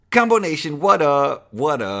Combo Nation, what up?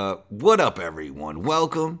 What up? What up, everyone?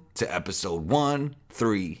 Welcome to episode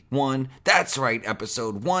 131. That's right,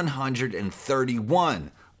 episode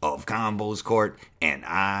 131 of Combo's Court, and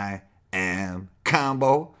I am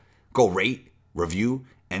Combo. Go rate, review,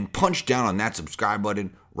 and punch down on that subscribe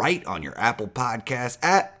button right on your Apple Podcast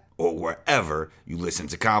app or wherever you listen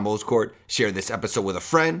to Combo's Court. Share this episode with a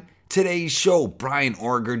friend. Today's show, Brian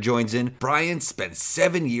Orger joins in. Brian spent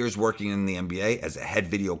 7 years working in the NBA as a head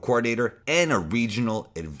video coordinator and a regional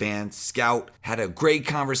advanced scout. Had a great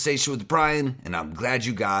conversation with Brian, and I'm glad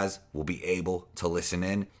you guys will be able to listen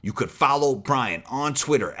in. You could follow Brian on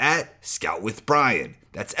Twitter at Scout with Brian.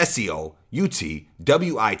 That's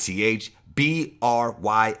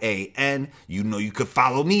SCOUTWITHBRYAN. You know you could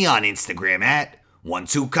follow me on Instagram at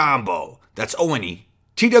 12combo. That's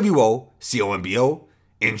ONETWOCOMBO.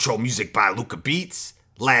 Intro music by Luca Beats.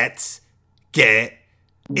 Let's get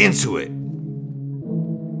into it.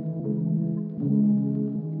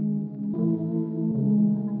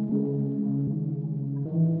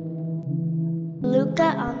 Luca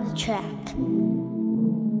on the track.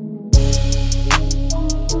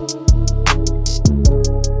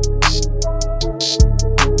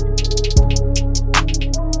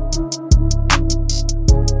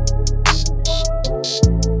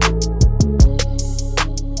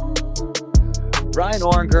 Brian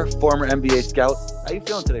Orger, former NBA scout. How you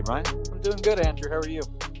feeling today, Brian? I'm doing good, Andrew. How are you?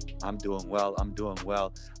 I'm doing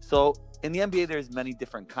well. So in the NBA, there's many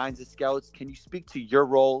different kinds of scouts. Can you speak to your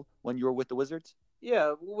role when you were with the Wizards?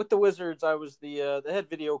 Yeah, with the Wizards, I was the head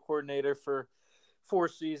video coordinator for 4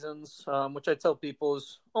 seasons, which I tell people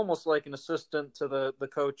is almost like an assistant to the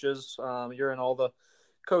coaches. You're in all the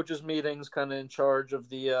coaches' meetings, kind of in charge of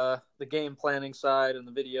the game planning side and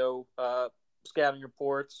the video scouting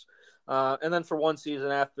reports. And then for 1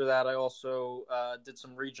 season after that, I also did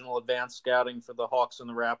some regional advanced scouting for the Hawks and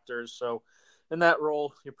the Raptors. So in that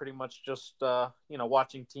role, you're pretty much just,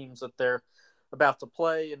 watching teams that they're about to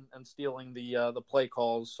play and stealing the play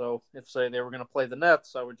calls. So if, say, they were going to play the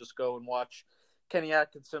Nets, I would just go and watch Kenny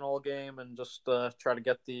Atkinson all game and just try to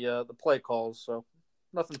get the play calls. So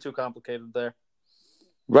nothing too complicated there.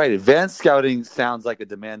 Right. Advanced scouting sounds like a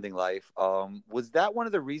demanding life. Was that one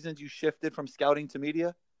of the reasons you shifted from scouting to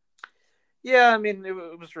media? Yeah, I mean, it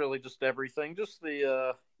was really just everything. Just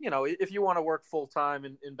the, if you want to work full time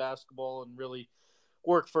in basketball and really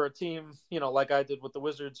work for a team, like I did with the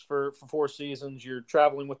Wizards for 4 seasons, you're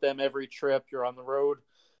traveling with them every trip. You're on the road.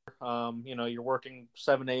 You're working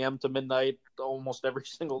 7 a.m. to midnight almost every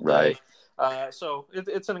single day. Right. So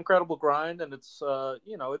it's an incredible grind, and it's,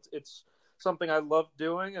 it's something I love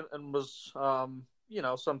doing and was,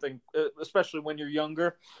 something, especially when you're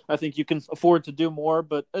younger, I think you can afford to do more.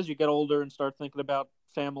 But as you get older and start thinking about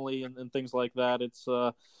family and things like that, it's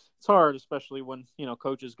hard, especially when,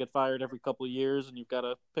 coaches get fired every couple of years and you've got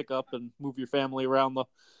to pick up and move your family around the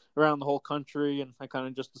whole country. And I kind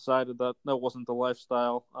of just decided that wasn't the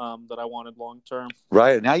lifestyle that I wanted long term.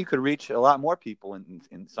 Right. Now you could reach a lot more people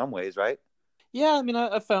in some ways, right? Yeah, I mean,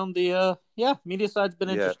 I found the media side's been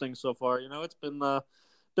interesting so far. It's been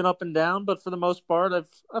up and down, but for the most part, I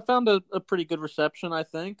found a pretty good reception, I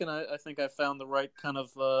think, and I think I found the right kind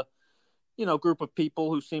of group of people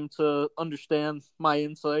who seem to understand my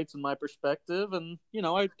insights and my perspective, and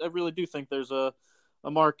I really do think there's a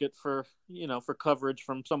market for coverage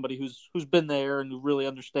from somebody who's been there and who really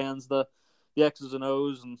understands the X's and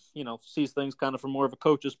O's and sees things kind of from more of a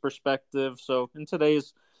coach's perspective. So in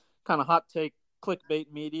today's kind of hot take clickbait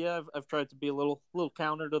media, I've tried to be a little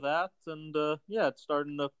counter to that, and it's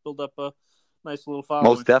starting to build up a nice little following.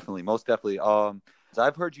 Most definitely. So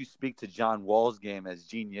I've heard you speak to John Wall's game as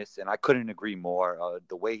genius, and I couldn't agree more.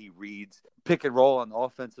 The way he reads pick and roll on the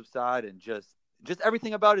offensive side, and just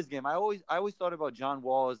everything about his game. I always thought about John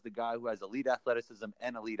Wall as the guy who has elite athleticism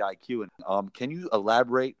and elite IQ. And can you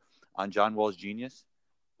elaborate on John Wall's genius?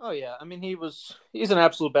 Oh yeah, I mean he's an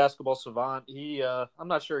absolute basketball savant. I'm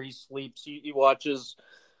not sure he sleeps. He watches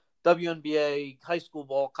WNBA, high school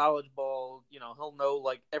ball, college ball. He'll know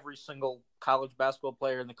like every single college basketball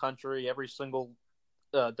player in the country, every single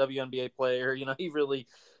WNBA player. He really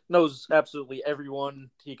knows absolutely everyone.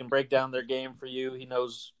 He can break down their game for you. He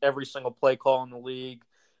knows every single play call in the league.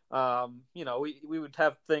 We would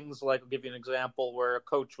have things like, I'll give you an example, where a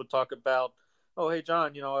coach would talk about, oh, hey,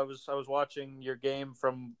 John, I was watching your game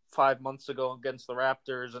from 5 months ago against the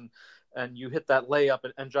Raptors, and you hit that layup,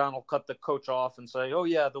 and John will cut the coach off and say, oh,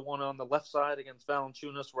 yeah, the one on the left side against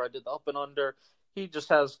Valanciunas where I did the up and under. He just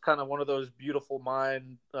has kind of one of those beautiful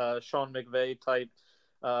mind, Sean McVay type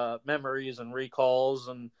memories and recalls.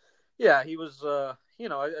 And, yeah, he was, I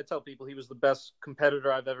tell people he was the best competitor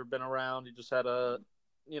I've ever been around. He just had a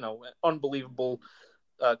unbelievable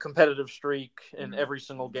competitive streak in every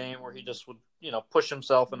single game where he just would, push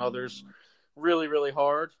himself and others really, really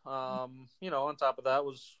hard. On top of that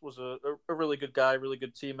was a really good guy, really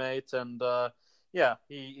good teammate. And,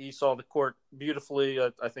 he saw the court beautifully.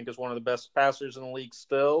 I think is one of the best passers in the league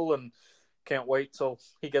still. And can't wait till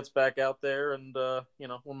he gets back out there and,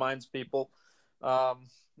 reminds people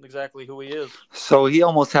exactly who he is. So he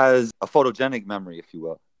almost has a photogenic memory, if you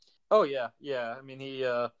will. Oh, yeah. Yeah. I mean, he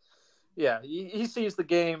sees the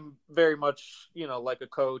game very much, like a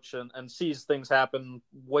coach and sees things happen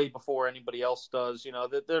way before anybody else does.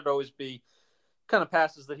 There'd always be kind of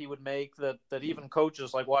passes that he would make that even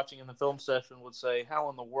coaches, like watching in the film session, would say, how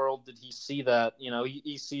in the world did he see that?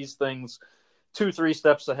 He sees things 2-3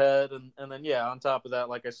 steps ahead. And then, on top of that,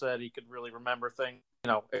 like I said, he could really remember things,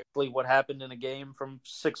 exactly what happened in a game from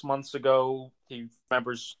 6 months ago. He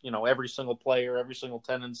remembers, every single player, every single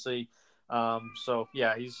tendency.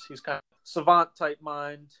 He's kind of savant type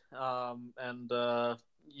mind.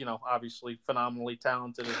 Obviously phenomenally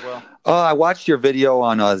talented as well. I watched your video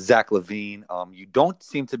on Zach LaVine. You don't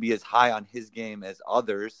seem to be as high on his game as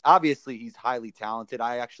others. Obviously, he's highly talented.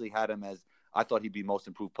 I actually had him as I thought he'd be most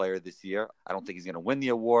improved player this year. I don't think he's going to win the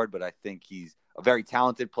award, but I think he's a very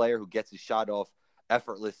talented player who gets his shot off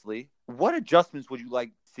effortlessly. What adjustments would you like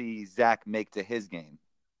to see Zach make to his game?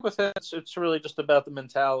 With it, it's really just about the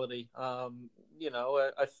mentality. I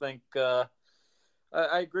think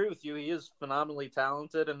I agree with you. He is phenomenally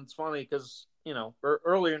talented, and it's funny because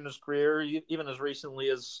earlier in his career, even as recently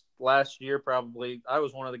as last year, probably I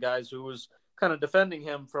was one of the guys who was kind of defending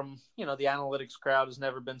him from the analytics crowd has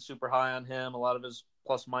never been super high on him. A lot of his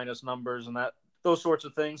plus minus numbers and those sorts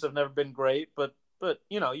of things have never been great, but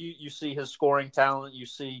you see his scoring talent, you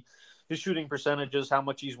see his shooting percentages, how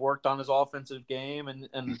much he's worked on his offensive game,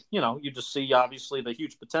 and you just see obviously the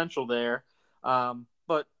huge potential there.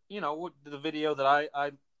 But the video that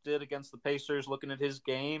I did against the Pacers, looking at his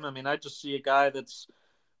game, I mean, I just see a guy that's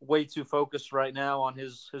way too focused right now on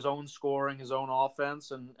his own scoring, his own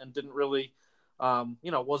offense, and didn't really,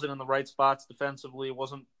 wasn't in the right spots defensively,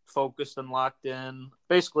 wasn't focused and locked in.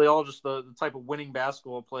 Basically, all just the type of winning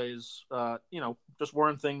basketball plays, just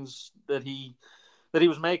weren't things that he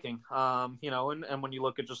was making. And when you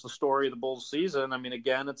look at just the story of the Bulls season, I mean,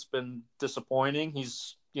 again, it's been disappointing.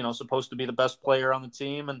 He's, supposed to be the best player on the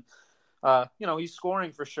team, and, he's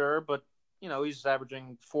scoring for sure, but, he's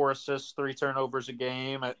averaging 4 assists, 3 turnovers a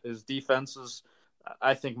game. His defense has,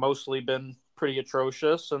 I think, mostly been pretty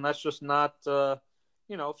atrocious, and that's just not,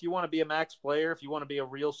 if you want to be a max player, if you want to be a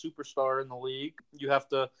real superstar in the league, you have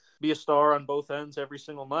to be a star on both ends every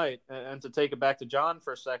single night. And to take it back to John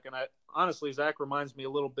for a second, honestly, Zach reminds me a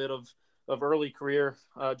little bit of early career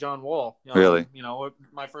John Wall. Really?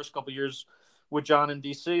 My first couple years with John in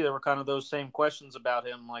DC, there were kind of those same questions about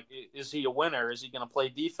him. Like, is he a winner? Is he going to play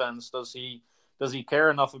defense? Does he care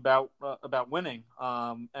enough about winning?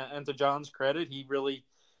 And to John's credit,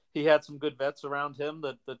 he had some good vets around him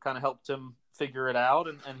that kind of helped him figure it out.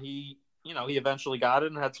 And he eventually got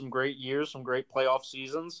it and had some great years, some great playoff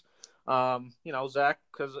seasons. Zach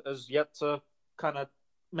has yet to kind of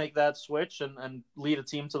make that switch and lead a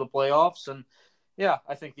team to the playoffs. And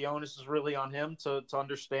I think the onus is really on him to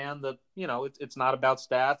understand that, it's not about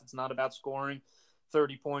stats. It's not about scoring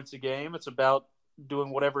 30 points a game. It's about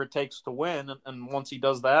doing whatever it takes to win. And once he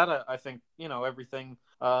does that, I think, everything,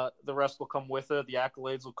 the rest will come with it. The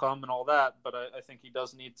accolades will come and all that. But I think he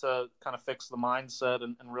does need to kind of fix the mindset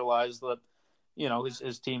and realize that,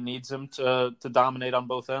 his team needs him to dominate on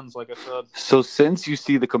both ends, like I said. So since you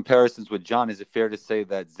see the comparisons with John, is it fair to say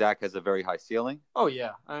that Zach has a very high ceiling? Oh,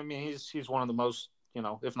 yeah. I mean, he's one of the most,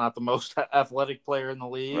 if not the most athletic player in the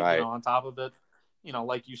league. Right. On top of it,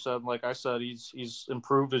 like you said, like I said, he's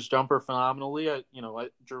improved his jumper phenomenally.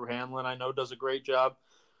 Drew Hanlon, I know, does a great job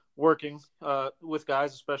working with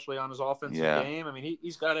guys, especially on his offensive game. I mean,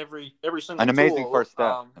 he's got every single An amazing tool. first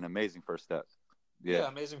step. An amazing first step. Yeah,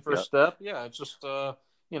 amazing first step. Yeah, it's just,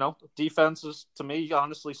 defense is, to me,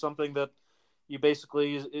 honestly, something that you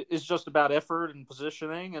basically is just about effort and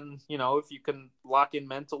positioning. And, if you can lock in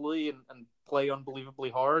mentally and play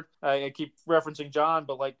unbelievably hard. I keep referencing John,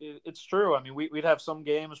 but, it's true. I mean, we'd have some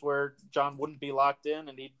games where John wouldn't be locked in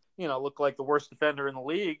and he'd, look like the worst defender in the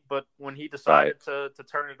league. But when he decided to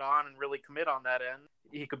turn it on and really commit on that end,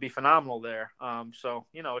 he could be phenomenal there. So,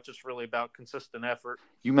 it's just really about consistent effort.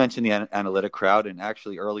 You mentioned the analytic crowd, and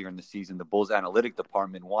actually earlier in the season, the Bulls analytic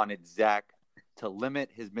department wanted Zach to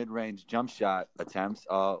limit his mid-range jump shot attempts.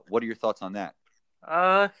 What are your thoughts on that?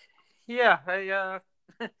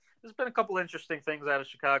 There's been a couple interesting things out of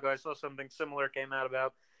Chicago. I saw something similar came out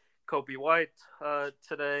about Kobe White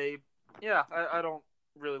today. Yeah, I don't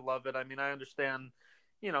really love it. I mean, I understand,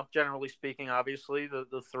 generally speaking, obviously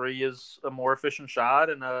the three is a more efficient shot,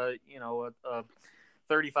 and a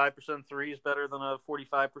 35% three is better than a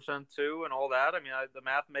 45% two, and all that. I mean, the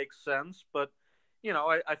math makes sense, but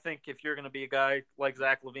I think if you're going to be a guy like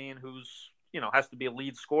Zach LaVine, who's has to be a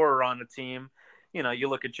lead scorer on the team, you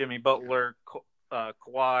look at Jimmy Butler,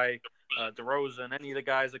 Kawhi, DeRozan, any of the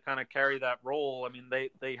guys that kind of carry that role. I mean,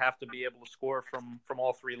 they have to be able to score from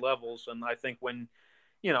all three levels, and I think when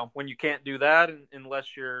you can't do that,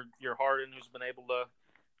 unless you're Harden, who's been able to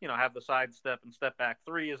have the sidestep and step back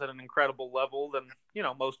three is at an incredible level, then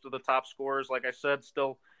most of the top scorers, like I said,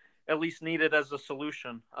 still at least need it as a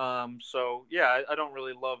solution. So yeah, I don't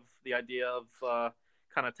really love the idea of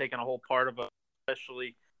kind of taking a whole part of it,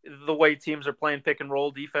 especially the way teams are playing pick and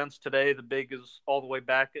roll defense today. The big is all the way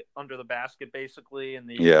back under the basket, basically, and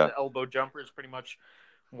the elbow jumper is pretty much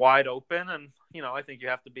wide open. And I think you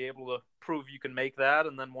have to be able to prove you can make that,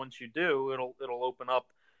 and then once you do, it'll open up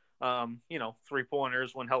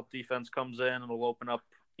 3-pointers when help defense comes in. It'll open up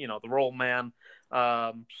the roll man.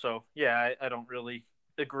 So yeah, I don't really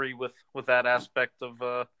agree with that aspect of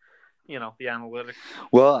the analytics.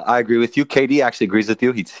 Well, I agree with you. KD actually agrees with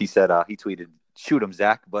you. He said he tweeted, "Shoot him,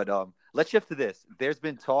 Zach." But let's shift to this. There's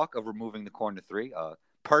been talk of removing the corner three.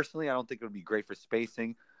 Personally, I don't think it would be great for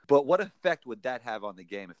spacing. But what effect would that have on the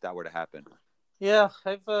game if that were to happen? Yeah,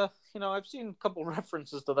 I've seen a couple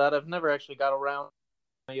references to that. I've never actually got around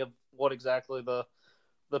of what exactly the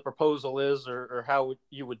proposal is or how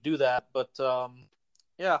you would do that. But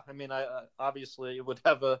yeah, I mean, I obviously it would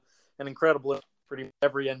have an incredible. Pretty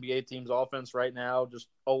every NBA team's offense right now just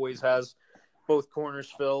always has both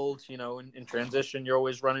corners filled. In transition, you're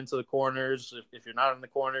always running to the corners. If you're not in the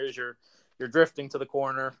corners, you're drifting to the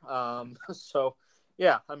corner. So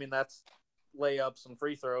yeah, I mean, that's layups and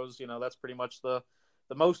free throws. That's pretty much the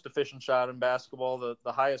most efficient shot in basketball,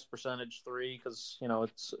 the highest percentage three, because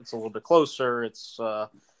it's a little bit closer. It's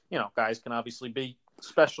guys can obviously be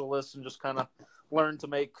specialists and just kind of learn to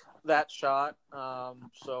make that shot.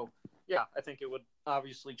 So yeah, I think it would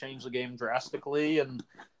obviously change the game drastically, and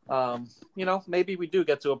maybe we do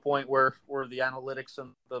get to a point where the analytics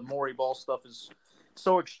and the Morey ball stuff is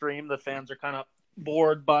so extreme that fans are kind of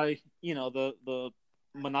bored by the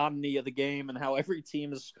monotony of the game and how every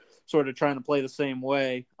team is sort of trying to play the same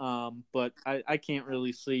way. But I can't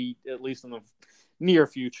really see, at least in the near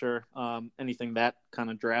future, anything that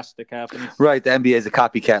kind of drastic happening. Right. The NBA is a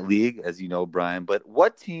copycat league, as you know, Brian. But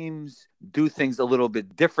what teams do things a little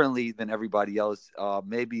bit differently than everybody else?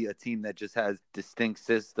 Maybe a team that just has distinct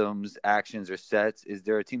systems, actions, or sets. Is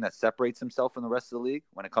there a team that separates himself from the rest of the league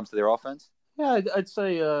when it comes to their offense? Yeah, I'd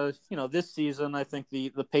say, this season, I think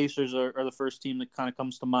the Pacers are the first team that kind of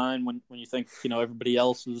comes to mind when you think, everybody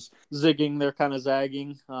else is zigging, they're kind of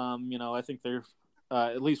zagging. I think they're,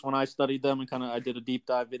 at least when I studied them and I did a deep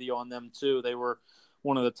dive video on them too, they were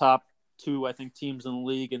one of the top two, I think, teams in the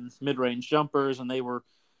league in mid-range jumpers, and they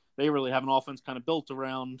really have an offense kind of built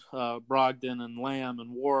around Brogdon and Lamb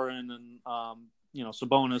and Warren and,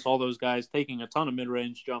 Sabonis, all those guys taking a ton of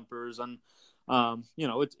mid-range jumpers. And,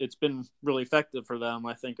 it's been really effective for them.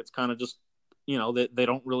 I think it's kind of just, they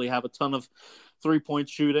don't really have a ton of 3-point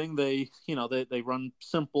shooting. They run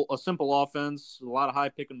a simple offense, a lot of high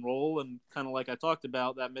pick and roll, and kind of like I talked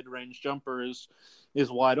about, that mid-range jumper is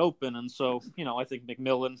wide open. And so, I think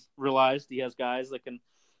McMillan realized he has guys that can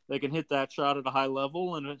hit that shot at a high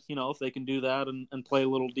level, and if they can do that and play a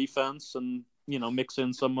little defense and mix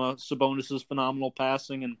in some Sabonis's phenomenal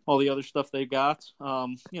passing and all the other stuff they got,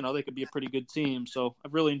 they could be a pretty good team. So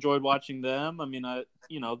I've really enjoyed watching them. I mean,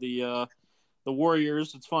 the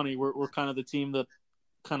Warriors, it's funny, we're kind of the team that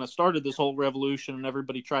kind of started this whole revolution and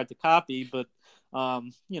everybody tried to copy. But,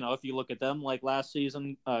 if you look at them, like last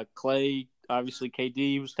season, Clay, obviously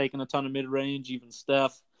KD was taking a ton of mid-range, even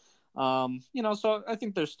Steph. So I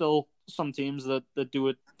think there's still some teams that do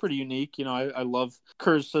it pretty unique. I love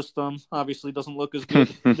Kerr's system. Obviously doesn't look as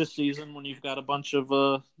good this season when you've got a bunch of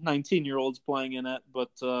 19-year-olds playing in it,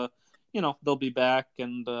 but they'll be back.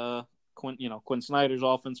 And Quinn Snyder's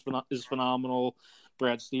offense is phenomenal.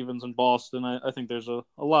 Brad Stevens in Boston. I think there's a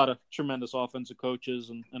lot of tremendous offensive coaches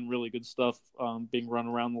and really good stuff being run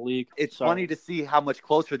around the league. It's funny to see how much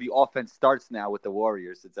closer the offense starts now with the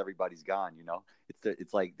Warriors since everybody's gone.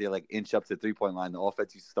 It's like they inch up to the 3-point line. The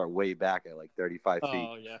offense used to start way back at 35 feet.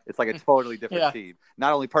 Oh yeah, it's like a totally different team.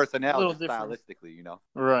 Not only personnel, just stylistically.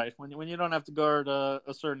 Right. When you don't have to guard a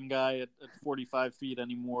certain guy at 45 feet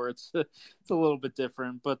anymore, it's a little bit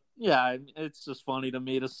different. But yeah, it's just funny to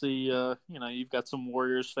me to see. You've got some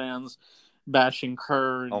Warriors fans bashing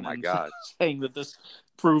Kerr Oh and, my and God. saying that this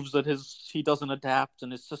proves that he doesn't adapt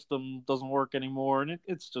and his system doesn't work anymore. And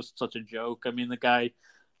it's just such a joke. I mean, the guy,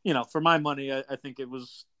 for my money, I think it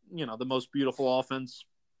was, the most beautiful offense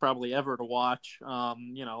probably ever to watch.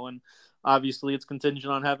 And obviously it's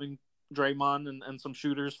contingent on having Draymond and some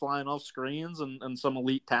shooters flying off screens and some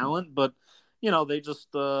elite talent, but they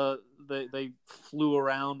just they flew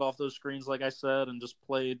around off those screens, like I said, and just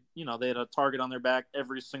played. They had a target on their back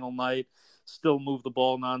every single night. Still moved the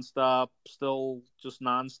ball nonstop. Still just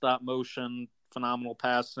nonstop motion. Phenomenal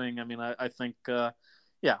passing. I mean, I think, I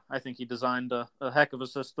think he designed a heck of a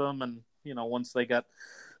system. And once they got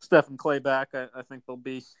Steph and Clay back, I think they'll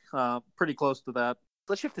be pretty close to that.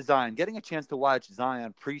 Let's shift to Zion. Getting a chance to watch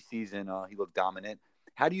Zion preseason, he looked dominant.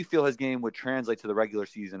 How do you feel his game would translate to the regular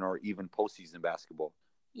season or even postseason basketball?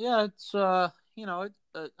 Yeah, it's I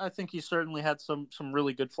think he certainly had some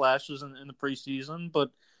really good flashes in the preseason,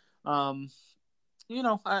 but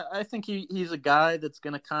I think he's a guy that's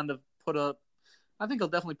going to kind of put up. I think he'll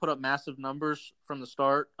definitely put up massive numbers from the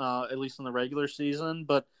start, at least in the regular season.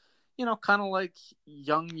 But kind of like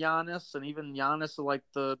young Giannis and even Giannis, like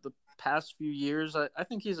the past few years, I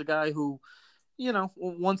think he's a guy who,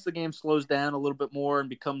 once the game slows down a little bit more and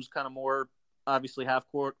becomes kind of more obviously half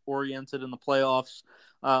court oriented in the playoffs,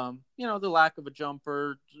 the lack of a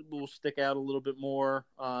jumper will stick out a little bit more.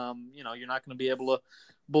 You're not going to be able to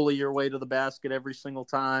bully your way to the basket every single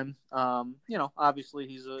time. Obviously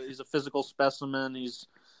he's a physical specimen. He's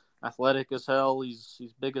athletic as hell. He's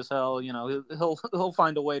big as hell. He'll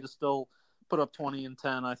find a way to still put up 20 and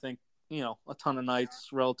 10. I think, a ton of nights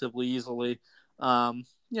relatively easily. I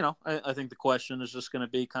think the question is just going to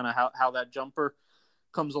be kind of how that jumper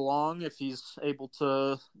comes along, if he's able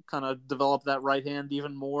to kind of develop that right hand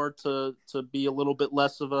even more to be a little bit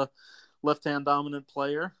less of a left hand dominant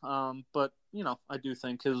player. But I do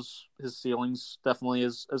think his ceiling's definitely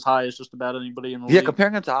as high as just about anybody in the league.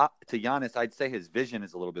 Comparing him to Giannis, I'd say his vision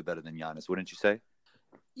is a little bit better than Giannis, wouldn't you say?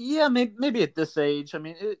 Yeah, maybe at this age. I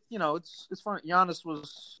mean, it's fun. Giannis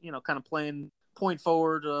was kind of playing point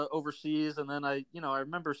forward overseas, and then I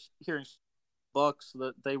remember hearing Bucks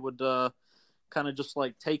that they would kind of just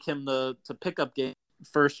like take him to pick up game,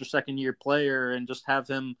 first or second year player, and just have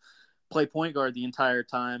him play point guard the entire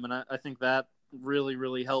time. And I think that really,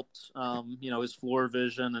 really helped, his floor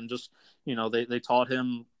vision, and just, they taught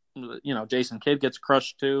him, Jason Kidd gets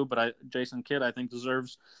crushed too, but Jason Kidd, I think,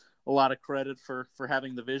 deserves a lot of credit for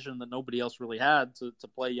having the vision that nobody else really had to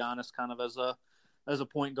play Giannis kind of as a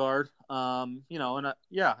point guard. I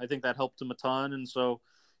think that helped him a ton. And so,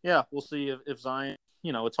 yeah, we'll see if Zion,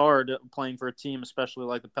 it's hard playing for a team, especially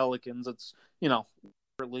like the Pelicans. It's,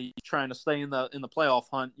 really trying to stay in the playoff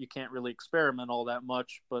hunt. You can't really experiment all that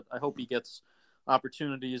much, but I hope he gets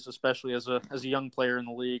opportunities, especially as a young player in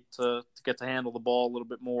the league, to get to handle the ball a little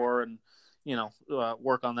bit more and,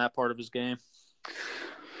 work on that part of his game.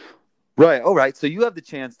 Right. All right. So you have the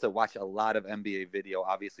chance to watch a lot of NBA video.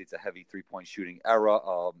 Obviously, it's a heavy three-point shooting era.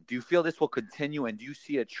 Do you feel this will continue, and do you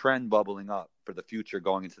see a trend bubbling up for the future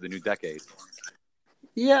going into the new decade?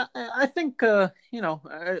 Yeah, I think,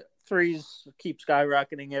 threes keep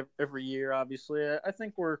skyrocketing every year, obviously. I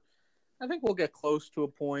think we'll get close to a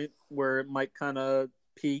point where it might kind of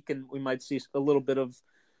peak, and we might see a little bit of,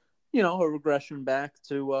 a regression back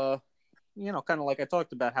to, kind of like I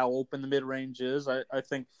talked about, how open the mid-range is. I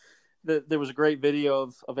think there was a great video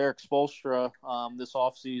of Eric Spoelstra this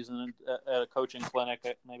offseason at a coaching clinic.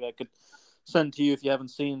 Maybe I could send to you if you haven't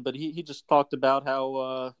seen, but he just talked about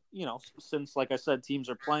how, since, like I said, teams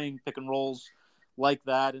are playing pick and rolls like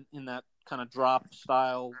that in that kind of drop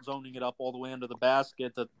style, zoning it up all the way into the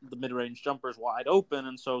basket, that the mid-range jumper is wide open.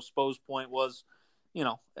 And so Spo's point was,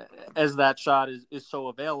 as that shot is so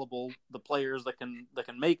available, the players that can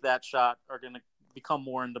make that shot are going to become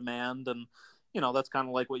more in demand. And, that's kind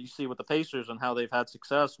of like what you see with the Pacers and how they've had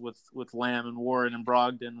success with Lamb and Warren and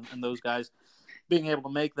Brogdon and those guys being able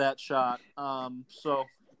to make that shot. So,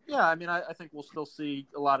 yeah, I mean, I think we'll still see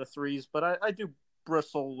a lot of threes, but I do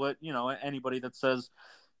bristle with, anybody that says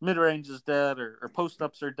mid-range is dead or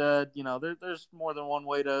post-ups are dead. There's more than one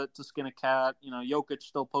way to skin a cat. Jokic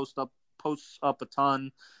still posts up a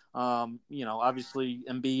ton. Obviously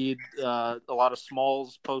Embiid, a lot of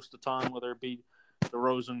smalls post a ton, whether it be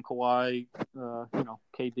DeRozan, Kawhi,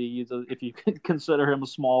 KD, if you consider him a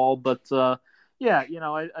small. But, I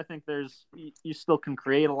think you still can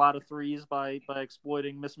create a lot of threes by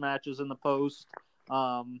exploiting mismatches in the post.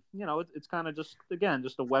 It's kind of just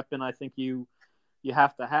a weapon I think you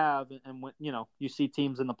have to have. And when, you see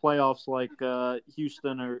teams in the playoffs like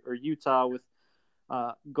Houston or Utah with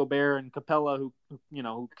Gobert and Capella,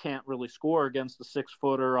 who can't really score against the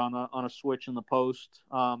 6-footer on a switch in the post.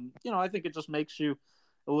 I think it just makes you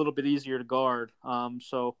a little bit easier to guard.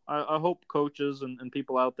 So I hope coaches and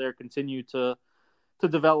people out there continue to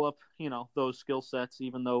develop, those skill sets,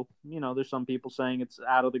 even though, there's some people saying it's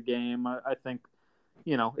out of the game. I think,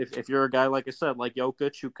 if you're a guy, like I said, like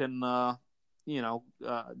Jokic, who can,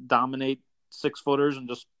 dominate 6-footers and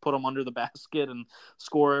just put them under the basket and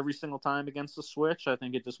score every single time against the switch, I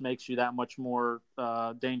think it just makes you that much more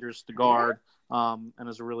dangerous to guard, and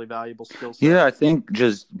is a really valuable skill set. Yeah, I think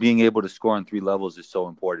just being able to score on 3 levels is so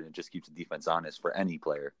important. It just keeps the defense honest for any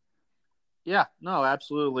player. Yeah, no,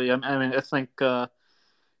 absolutely. I mean, I think, I've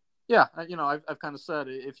kind of said,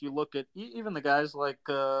 if you look at even the guys like,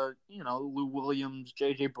 Lou Williams,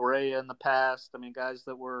 J.J. Barea in the past, I mean, guys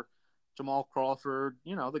that were Jamal Crawford,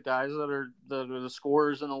 the guys that are the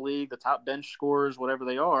scorers in the league, the top bench scorers, whatever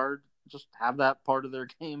they are, just have that part of their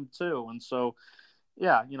game too. And so,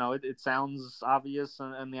 yeah, it sounds obvious,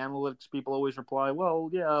 and the analytics people always reply, well,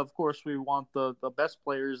 yeah, of course we want the best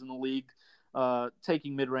players in the league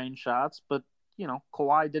taking mid-range shots, but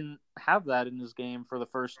Kawhi didn't have that in his game for the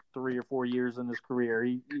first 3 or 4 years in his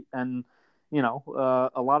career. A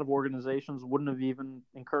lot of organizations wouldn't have even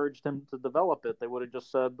encouraged him to develop it. They would have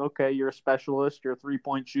just said, okay, you're a specialist, you're a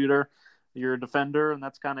 3-point shooter, you're a defender, and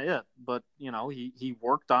that's kind of it. But, he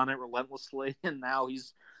worked on it relentlessly, and now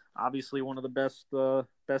he's obviously one of the best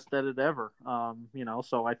at it ever.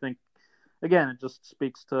 So I think, again, it just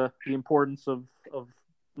speaks to the importance of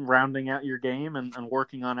rounding out your game and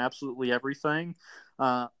working on absolutely everything,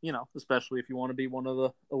 especially if you want to be one of the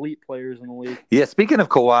elite players in the league. Yeah, speaking of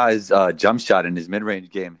Kawhi's jump shot in his mid-range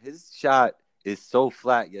game, his shot is so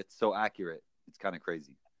flat yet so accurate. It's kind of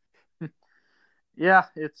crazy. Yeah,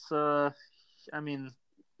 it's I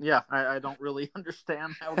don't really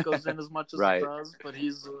understand how it goes in as much as right. It does, but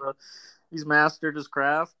he's mastered his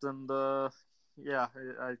craft, and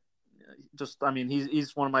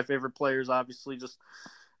he's one of my favorite players, obviously, just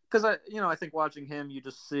because I think watching him, you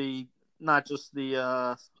just see not just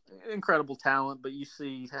the incredible talent, but you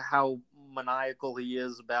see how maniacal he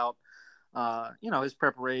is about his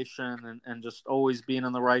preparation and just always being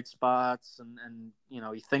in the right spots, and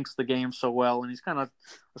he thinks the game so well, and he's kind of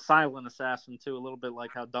a silent assassin too, a little bit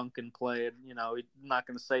like how Duncan played. He's not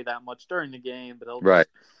going to say that much during the game, but he'll just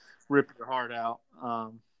rip your heart out.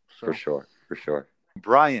 For sure.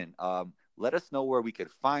 Brian, let us know where we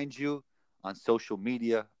could find you on social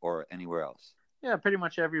media or anywhere else. Yeah, pretty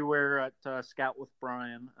much everywhere at Scout with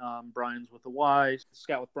Brian. Brian's with a Y,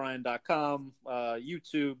 scoutwithbrian.com,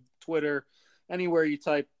 YouTube, Twitter, anywhere you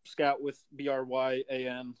type Scout with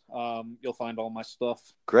BRYAN, you'll find all my stuff.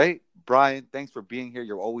 Great. Brian, thanks for being here.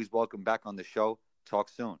 You're always welcome back on the show. Talk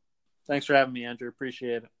soon. Thanks for having me, Andrew.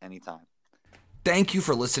 Appreciate it. Anytime. Thank you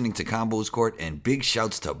for listening to Combos Court, and big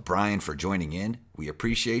shouts to Brian for joining in. We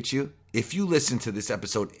appreciate you. If you listened to this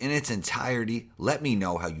episode in its entirety, let me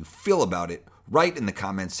know how you feel about it right in the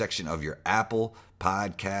comments section of your Apple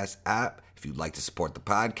Podcast app. If you'd like to support the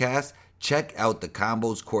podcast, check out the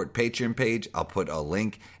Combos Court Patreon page. I'll put a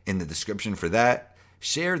link in the description for that.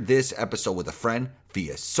 Share this episode with a friend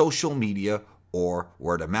via social media or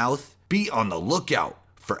word of mouth. Be on the lookout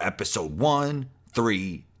for episode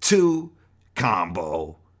 132.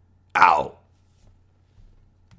 Combo out.